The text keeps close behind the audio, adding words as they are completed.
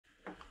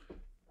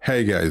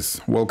Hey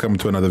guys, welcome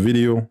to another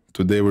video.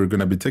 Today we're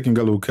going to be taking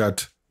a look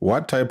at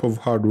what type of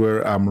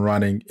hardware I'm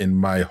running in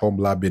my home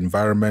lab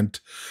environment.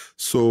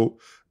 So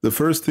the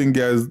first thing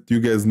you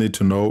guys need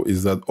to know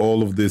is that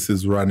all of this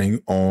is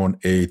running on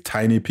a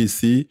tiny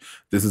PC.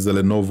 This is a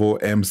Lenovo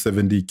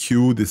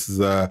M70Q. This is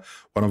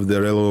one of the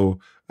Rello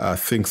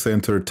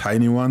ThinkCentre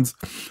tiny ones.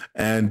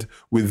 And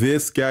with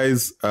this,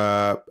 guys,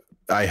 I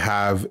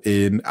have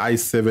an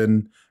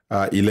i7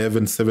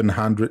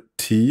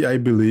 11700T, I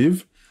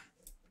believe.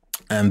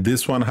 And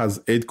this one has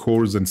 8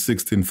 cores and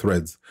 16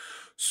 threads.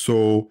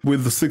 So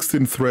with the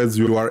 16 threads,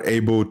 you are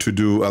able to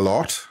do a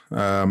lot.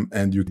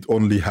 And it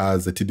only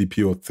has a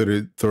TDP of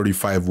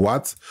 35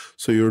 watts.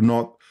 So you're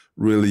not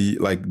really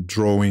like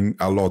drawing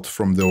a lot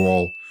from the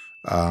wall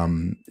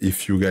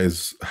if you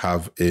guys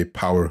have a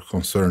power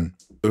concern.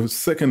 The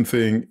second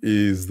thing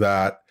is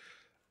that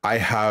I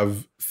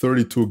have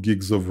 32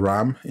 gigs of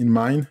RAM in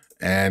mine,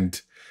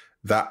 and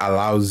that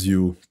allows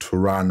you to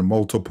run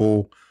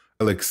multiple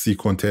LXC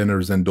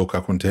containers and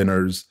Docker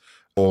containers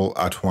all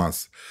at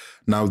once.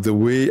 Now, the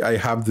way I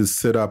have this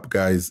set up,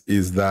 guys,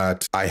 is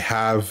that I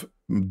have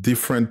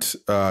different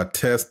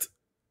test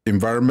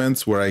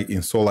environments where I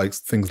install like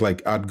things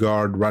like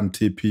AdGuard,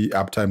 RunTP,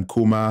 Uptime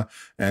Kuma,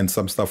 and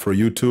some stuff for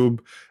YouTube.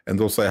 And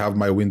also I have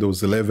my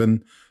Windows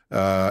 11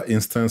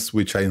 instance,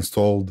 which I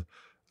installed,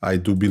 I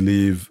do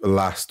believe,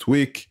 last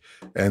week.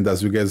 And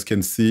as you guys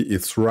can see,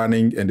 it's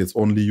running and it's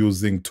only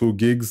using 2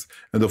 gigs.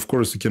 And of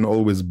course, you can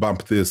always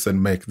bump this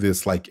and make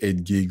this like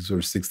 8 gigs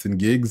or 16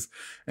 gigs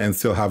and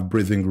still have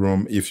breathing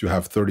room if you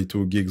have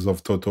 32 gigs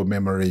of total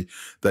memory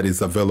that is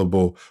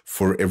available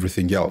for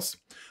everything else.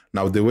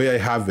 Now, the way I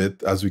have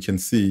it, as we can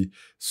see,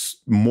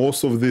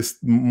 most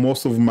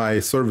of my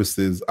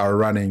services are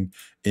running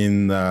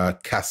in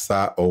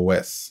Casa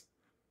OS.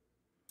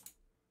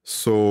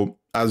 So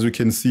as you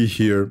can see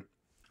here,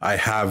 I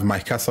have my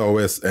Casa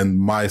OS and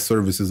my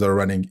services are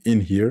running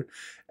in here.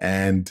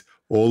 And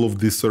all of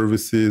these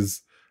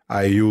services,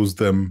 I use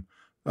them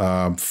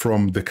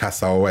from the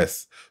Casa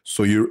OS.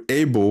 So you're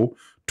able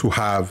to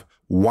have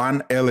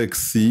one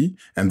LXC,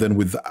 and then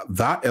with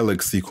that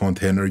LXC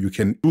container, you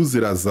can use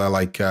it as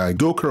like a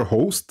Docker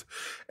host.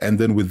 And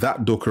then with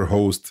that Docker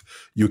host,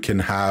 you can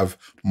have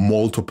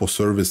multiple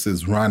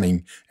services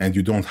running, and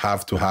you don't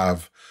have to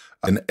have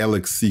an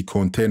LXC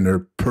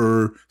container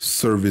per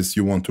service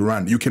you want to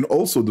run. You can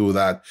also do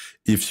that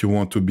if you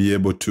want to be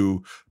able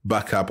to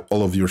back up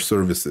all of your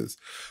services.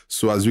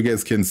 So as you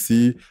guys can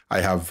see, I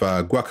have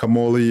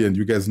Guacamole, and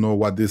you guys know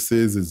what this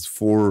is. It's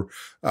for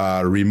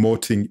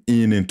remoting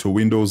into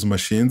Windows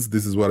machines.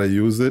 This is what I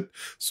use it.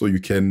 So you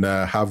can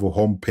have a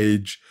home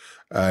page,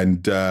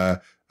 and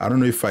I don't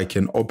know if I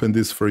can open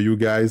this for you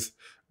guys,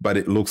 but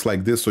it looks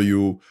like this. So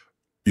you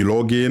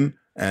log in,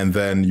 and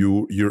then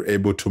you're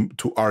able to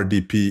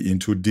RDP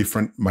into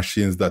different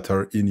machines that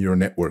are in your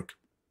network.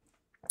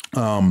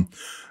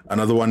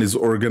 Another one is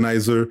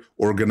Organizer.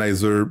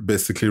 Organizer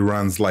basically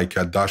runs like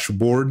a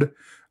dashboard.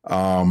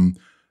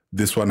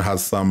 This one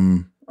has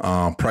some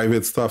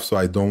private stuff, so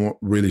I don't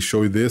really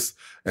show you this.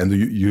 And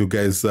you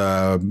guys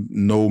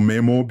know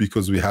Memo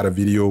because we had a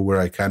video where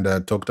I kind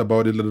of talked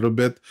about it a little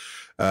bit.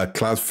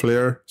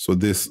 Cloudflare. So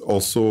this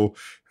also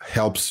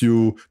helps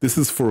you. This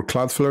is for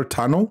Cloudflare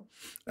tunnel.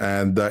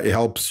 And it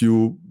helps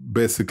you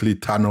basically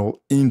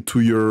tunnel into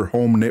your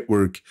home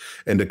network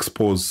and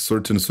expose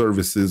certain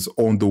services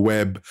on the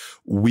web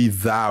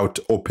without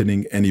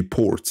opening any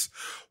ports.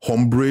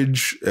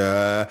 Homebridge,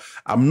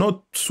 I'm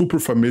not super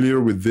familiar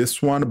with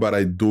this one, but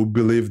I do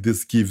believe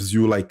this gives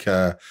you like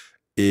a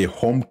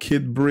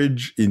HomeKit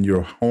bridge in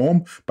your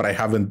home, but I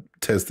haven't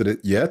tested it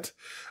yet.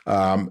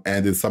 And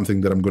it's something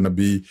that I'm going to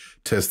be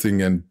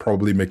testing and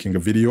probably making a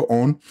video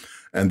on.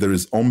 And there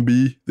is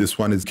Ombi. This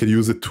one is, can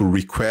use it to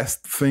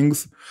request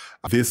things.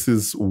 This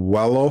is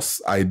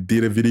Wellos. I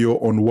did a video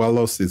on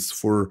Wellos. It's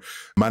for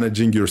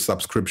managing your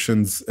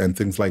subscriptions and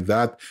things like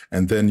that.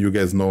 And then you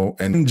guys know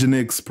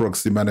Nginx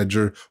Proxy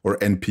Manager, or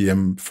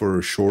NPM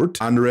for short.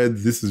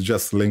 Unread, this is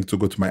just a link to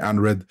go to my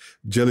Unread.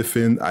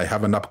 Jellyfin, I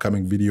have an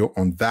upcoming video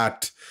on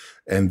that.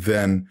 And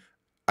then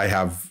I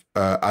have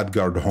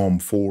AdGuard Home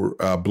for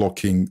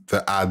blocking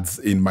the ads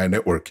in my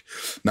network.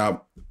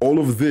 Now, all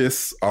of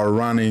this are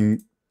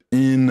running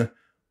in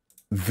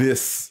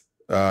this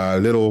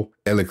little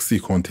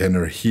LXC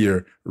container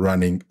here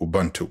running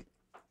Ubuntu.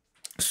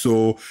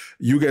 So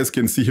you guys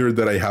can see here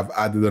that I have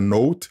added a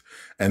note,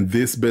 and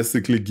this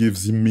basically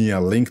gives me a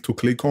link to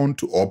click on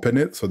to open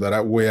it. So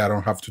that way I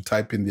don't have to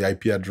type in the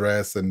IP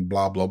address and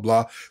blah, blah,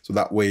 blah. So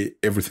that way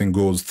everything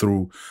goes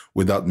through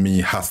without me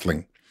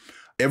hustling.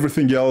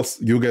 Everything else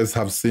you guys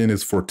have seen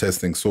is for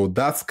testing. So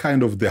that's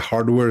kind of the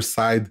hardware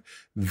side.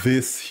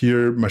 This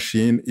here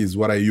machine is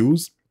what I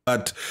use.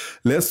 But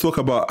let's talk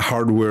about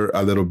hardware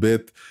a little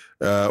bit.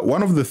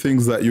 One of the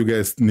things that you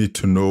guys need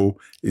to know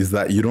is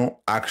that you don't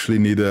actually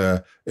need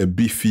a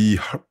beefy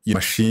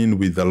machine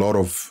with a lot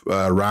of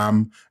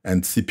RAM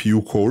and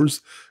CPU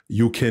cores.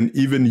 You can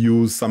even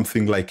use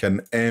something like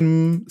an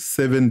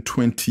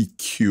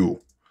M720Q.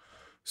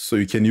 So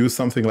you can use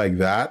something like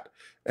that,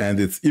 and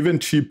it's even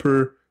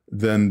cheaper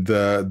than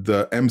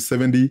the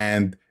M70,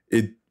 and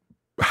it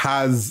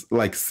has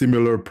like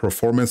similar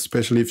performance,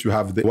 especially if you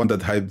have the one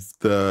that has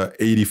the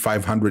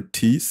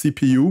 8500T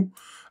CPU.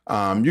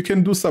 You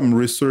can do some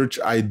research.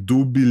 I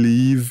do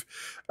believe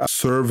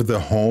Serve the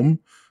Home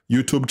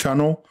YouTube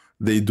channel,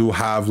 they do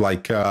have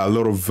like a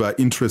lot of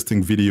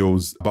interesting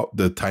videos about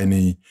the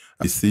tiny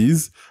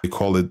PCs. They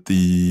call it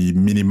the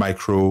mini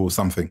micro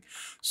something.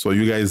 So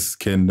you guys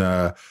can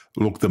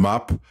look them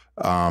up.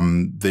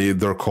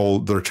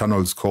 Their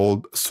channel is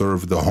called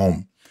Serve the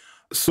Home.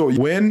 So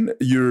when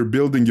you're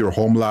building your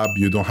home lab,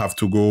 you don't have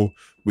to go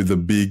with a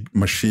big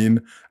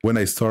machine. When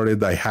I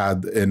started, I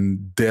had a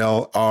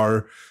Dell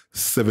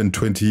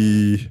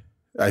R720,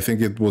 I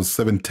think it was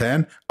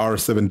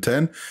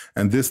R710.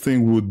 And this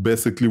thing would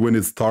basically, when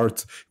it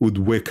starts, it would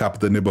wake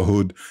up the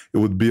neighborhood. It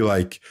would be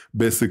like,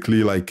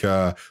 basically like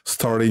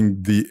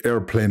starting the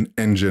airplane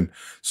engine.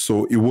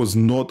 So it was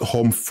not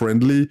home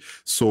friendly.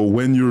 So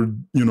when you're,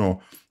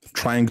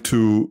 trying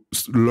to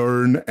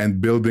learn and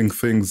building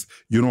things,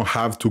 you don't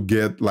have to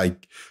get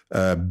like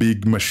a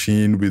big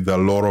machine with a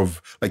lot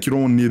of, like, you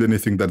don't need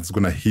anything that's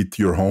going to heat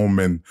your home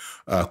and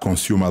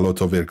consume a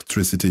lot of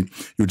electricity.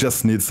 You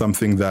just need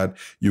something that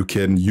you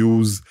can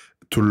use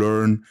to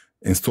learn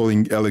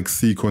installing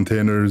LXC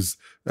containers,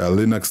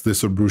 Linux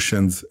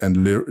distributions,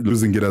 and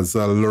using it as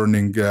a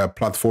learning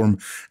platform.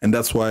 And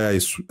that's why I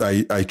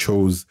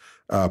chose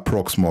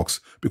Proxmox,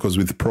 because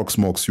with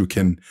Proxmox you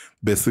can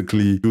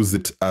basically use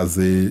it as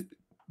a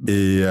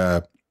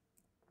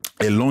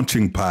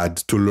launching pad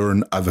to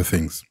learn other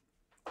things.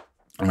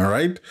 All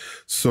right.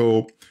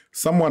 So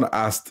someone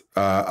asked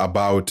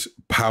about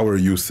power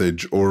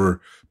usage or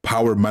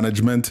power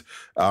management.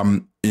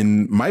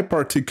 In my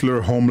particular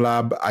home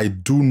lab, I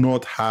do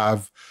not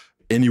have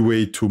any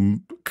way to,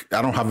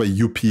 I don't have a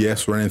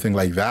UPS or anything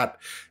like that.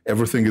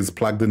 Everything is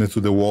plugged into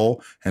the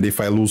wall. And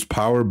if I lose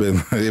power,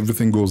 then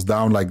everything goes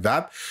down like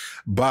that.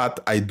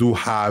 But I do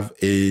have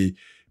a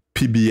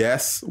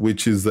PBS,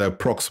 which is a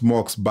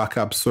Proxmox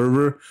backup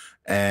server.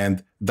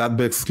 And that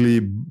basically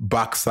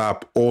backs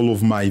up all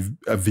of my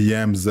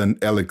VMs and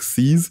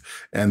LXCs.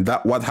 And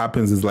that what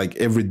happens is like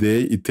every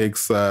day it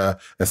takes a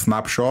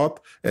snapshot.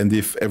 And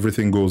if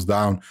everything goes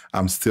down,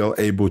 I'm still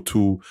able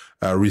to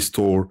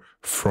restore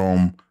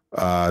from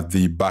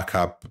the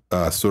backup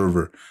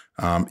server.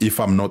 If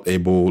I'm not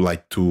able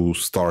like to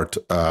start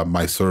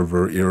my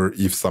server, or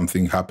if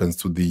something happens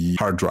to the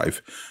hard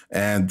drive.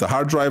 And the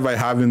hard drive I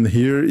have in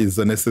here is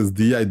an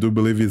SSD. I do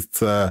believe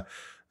it's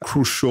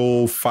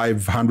Crucial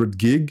 500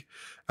 gig.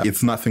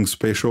 It's nothing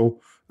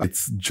special.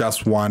 It's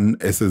just one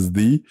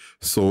SSD.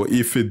 So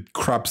if it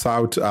craps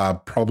out, I'll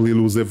probably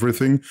lose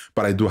everything,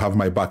 but I do have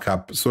my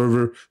backup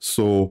server,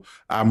 so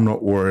I'm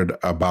not worried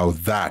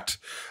about that.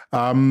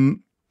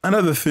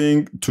 Another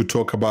thing to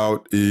talk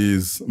about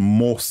is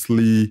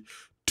mostly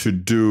to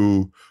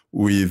do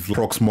with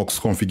Proxmox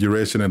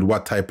configuration and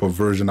what type of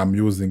version I'm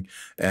using.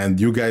 And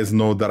you guys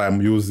know that I'm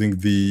using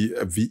the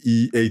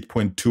VE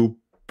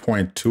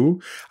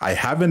 8.2.2. I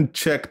haven't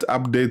checked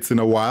updates in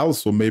a while,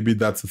 so maybe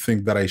that's a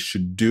thing that I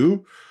should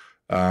do.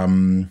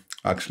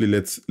 Actually,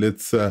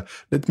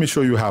 let me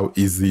show you how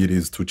easy it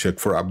is to check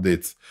for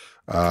updates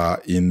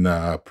in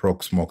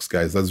Proxmox,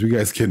 guys. As you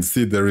guys can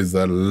see, there is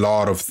a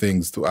lot of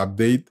things to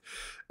update.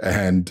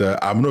 And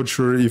I'm not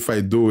sure if I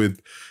do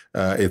it,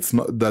 it's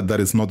not that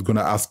it's not going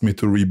to ask me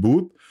to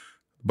reboot.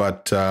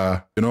 But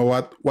you know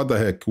what? What the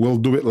heck? We'll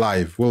do it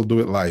live. We'll do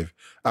it live.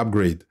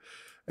 Upgrade.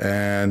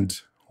 And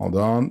hold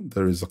on.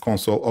 There is a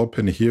console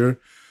open here.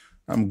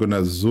 I'm going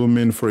to zoom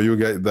in for you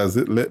guys. Does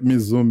it let me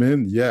zoom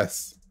in?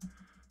 Yes.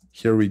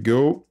 Here we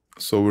go.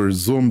 So we're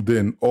zoomed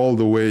in all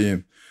the way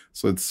in.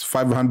 So it's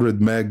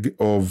 500 meg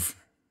of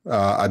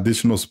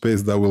additional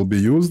space that will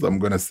be used. I'm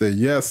going to say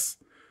yes.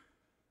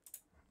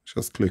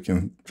 Just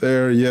clicking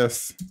there,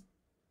 yes.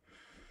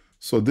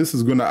 So this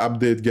is going to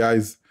update,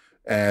 guys,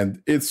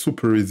 and it's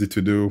super easy to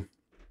do.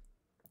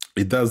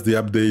 It does the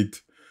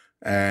update,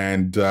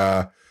 and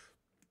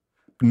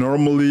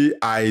normally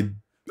I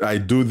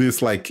do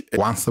this like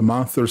once a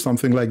month or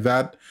something like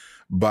that,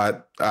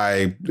 but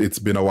it's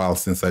been a while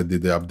since I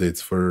did the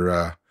updates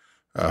for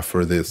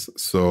this.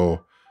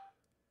 So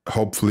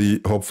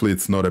hopefully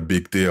it's not a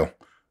big deal.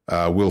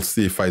 We'll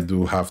see if I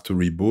do have to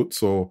reboot.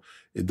 So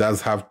it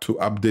does have to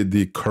update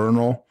the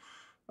kernel.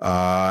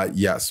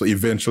 Yeah, so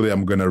eventually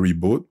I'm going to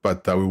reboot,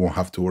 but we won't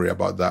have to worry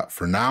about that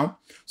for now.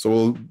 So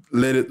we'll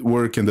let it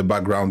work in the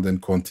background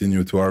and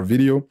continue to our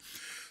video.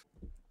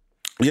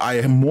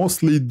 I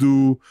mostly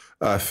do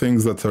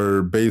things that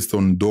are based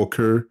on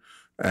Docker,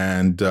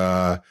 and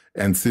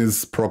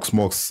since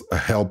Proxmox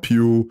help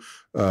you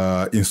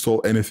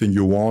install anything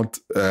you want,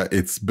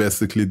 it's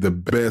basically the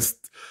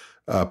best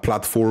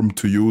platform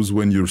to use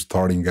when you're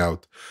starting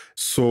out.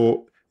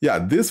 So yeah,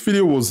 this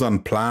video was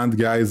unplanned,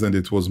 guys, and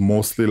it was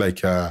mostly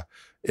like a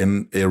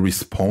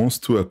response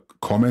to a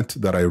comment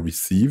that I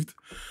received.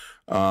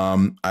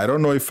 I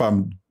don't know if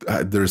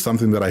there's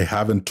something that I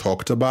haven't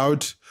talked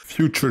about.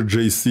 Future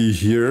JC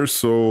here.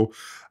 So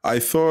I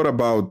thought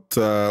about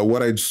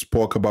what I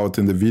spoke about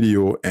in the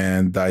video,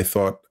 and I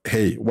thought,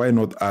 hey, why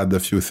not add a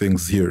few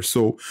things here?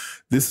 So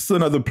this is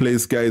another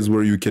place, guys,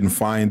 where you can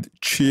find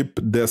cheap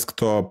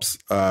desktops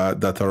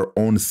that are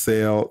on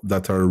sale,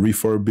 that are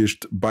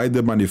refurbished by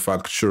the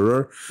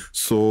manufacturer.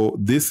 So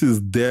this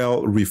is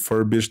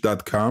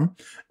DellRefurbished.com.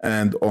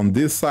 And on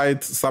this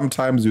site,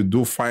 sometimes you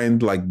do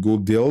find like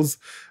good deals.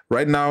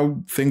 Right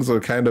now, things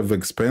are kind of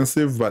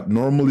expensive, but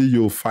normally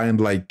you'll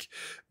find like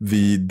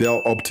the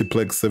Dell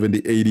Optiplex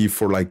 7080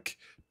 for like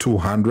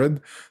 200.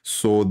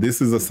 So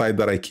this is a site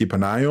that I keep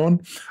an eye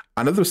on.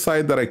 Another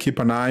site that I keep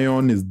an eye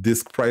on is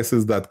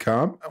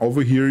diskprices.com.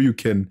 Over here, you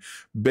can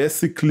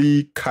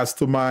basically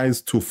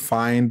customize to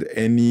find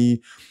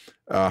any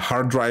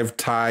hard drive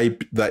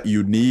type that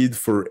you need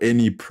for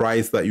any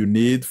price that you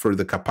need for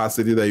the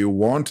capacity that you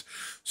want.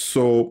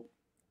 So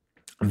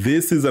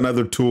this is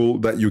another tool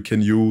that you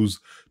can use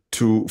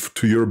to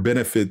your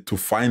benefit to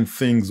find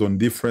things on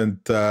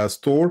different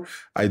store.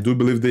 I do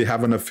believe they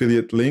have an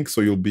affiliate link,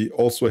 so you'll be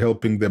also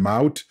helping them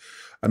out.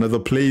 Another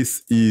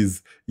place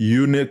is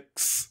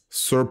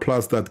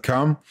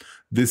UnixSurplus.com.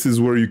 This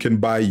is where you can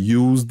buy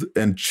used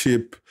and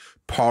cheap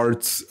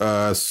parts,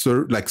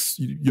 like,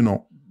 you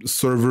know,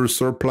 server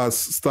surplus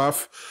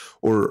stuff,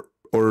 or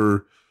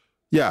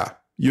yeah,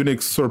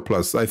 Unix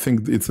surplus. I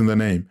think it's in the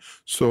name.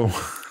 So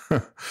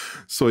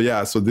so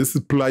yeah, so this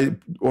is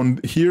on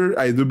here.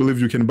 I do believe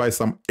you can buy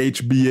some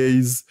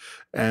HBAs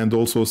and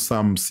also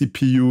some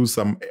CPUs,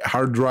 some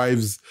hard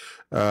drives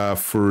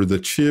for the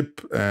chip,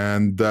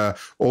 and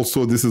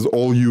also this is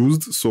all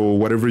used. So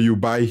whatever you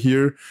buy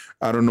here,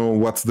 I don't know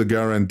what's the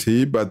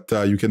guarantee, but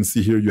you can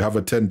see here you have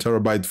a 10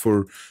 terabyte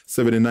for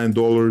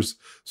 $79.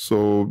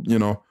 So, you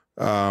know,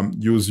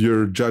 use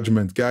your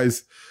judgment,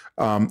 guys.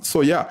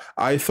 So yeah,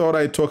 I thought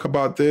I'd talk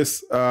about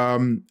this,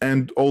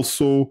 and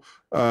also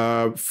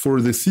for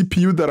the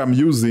CPU that I'm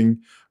using,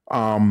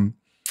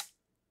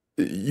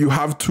 you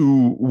have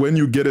to, when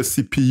you get a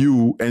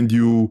CPU and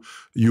you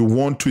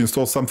want to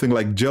install something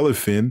like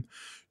Jellyfin,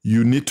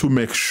 you need to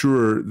make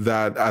sure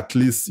that at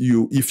least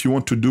if you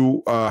want to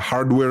do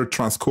hardware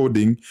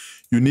transcoding,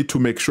 you need to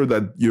make sure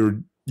that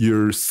your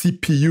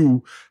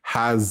CPU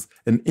has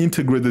an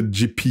integrated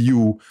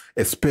GPU,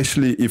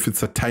 especially if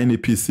it's a tiny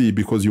PC,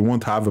 because you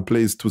won't have a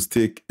place to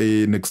stick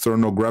an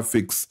external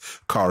graphics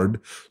card.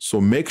 So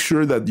make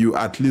sure that you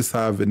at least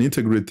have an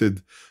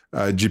integrated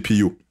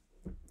GPU.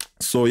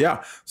 So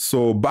yeah,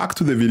 so back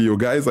to the video,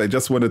 guys. I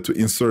just wanted to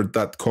insert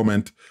that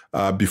comment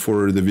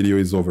before the video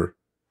is over.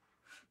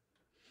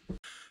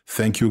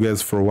 Thank you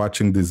guys for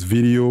watching this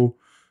video.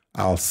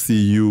 I'll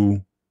see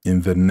you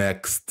in the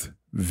next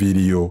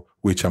video,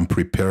 which I'm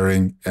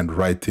preparing and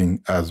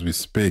writing as we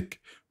speak.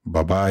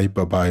 Bye-bye,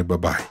 bye-bye,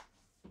 bye-bye.